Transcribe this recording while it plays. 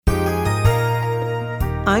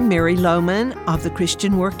I'm Mary Lohman of The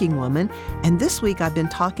Christian Working Woman, and this week I've been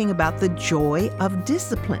talking about the joy of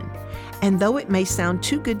discipline. And though it may sound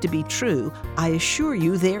too good to be true, I assure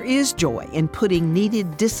you there is joy in putting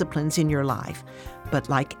needed disciplines in your life. But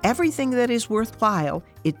like everything that is worthwhile,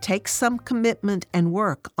 it takes some commitment and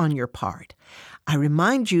work on your part. I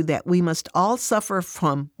remind you that we must all suffer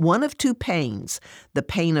from one of two pains, the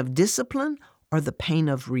pain of discipline or the pain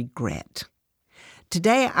of regret.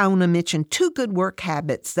 Today, I want to mention two good work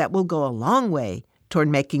habits that will go a long way toward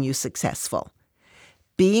making you successful.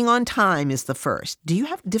 Being on time is the first. Do you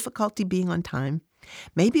have difficulty being on time?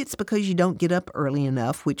 Maybe it's because you don't get up early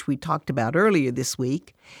enough, which we talked about earlier this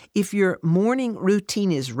week. If your morning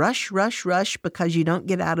routine is rush, rush, rush because you don't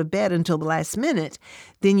get out of bed until the last minute,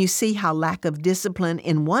 then you see how lack of discipline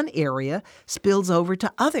in one area spills over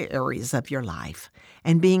to other areas of your life.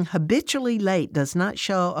 And being habitually late does not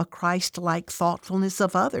show a Christ-like thoughtfulness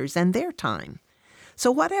of others and their time. So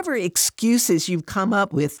whatever excuses you've come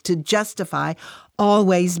up with to justify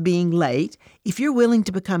always being late, if you're willing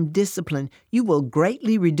to become disciplined, you will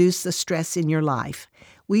greatly reduce the stress in your life.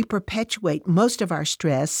 We perpetuate most of our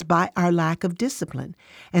stress by our lack of discipline.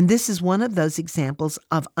 And this is one of those examples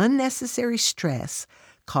of unnecessary stress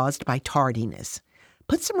caused by tardiness.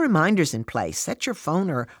 Put some reminders in place. Set your phone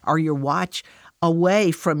or your watch away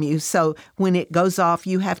from you so when it goes off,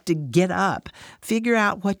 you have to get up. Figure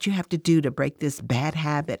out what you have to do to break this bad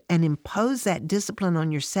habit and impose that discipline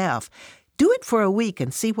on yourself. Do it for a week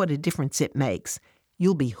and see what a difference it makes.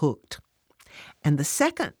 You'll be hooked. And the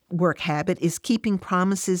second work habit is keeping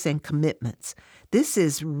promises and commitments. This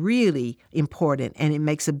is really important and it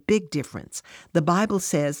makes a big difference. The Bible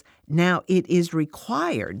says, now it is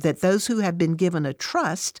required that those who have been given a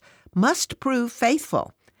trust must prove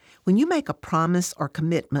faithful. When you make a promise or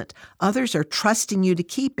commitment, others are trusting you to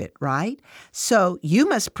keep it, right? So you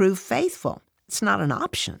must prove faithful. It's not an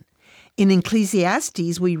option. In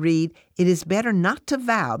Ecclesiastes, we read, it is better not to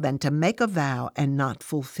vow than to make a vow and not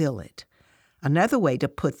fulfill it. Another way to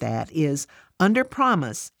put that is under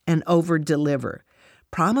promise and over deliver.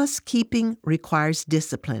 Promise keeping requires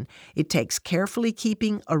discipline. It takes carefully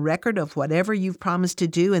keeping a record of whatever you've promised to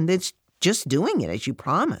do and then just doing it as you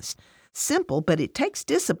promised. Simple, but it takes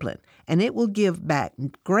discipline, and it will give back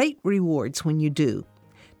great rewards when you do.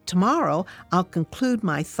 Tomorrow, I'll conclude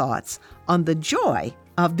my thoughts on the joy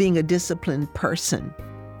of being a disciplined person.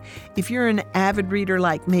 If you're an avid reader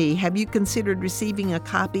like me, have you considered receiving a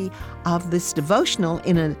copy of this devotional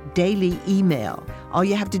in a daily email? All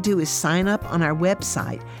you have to do is sign up on our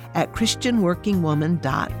website at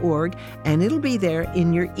christianworkingwoman.org, and it'll be there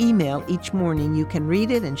in your email each morning. You can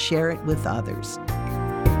read it and share it with others.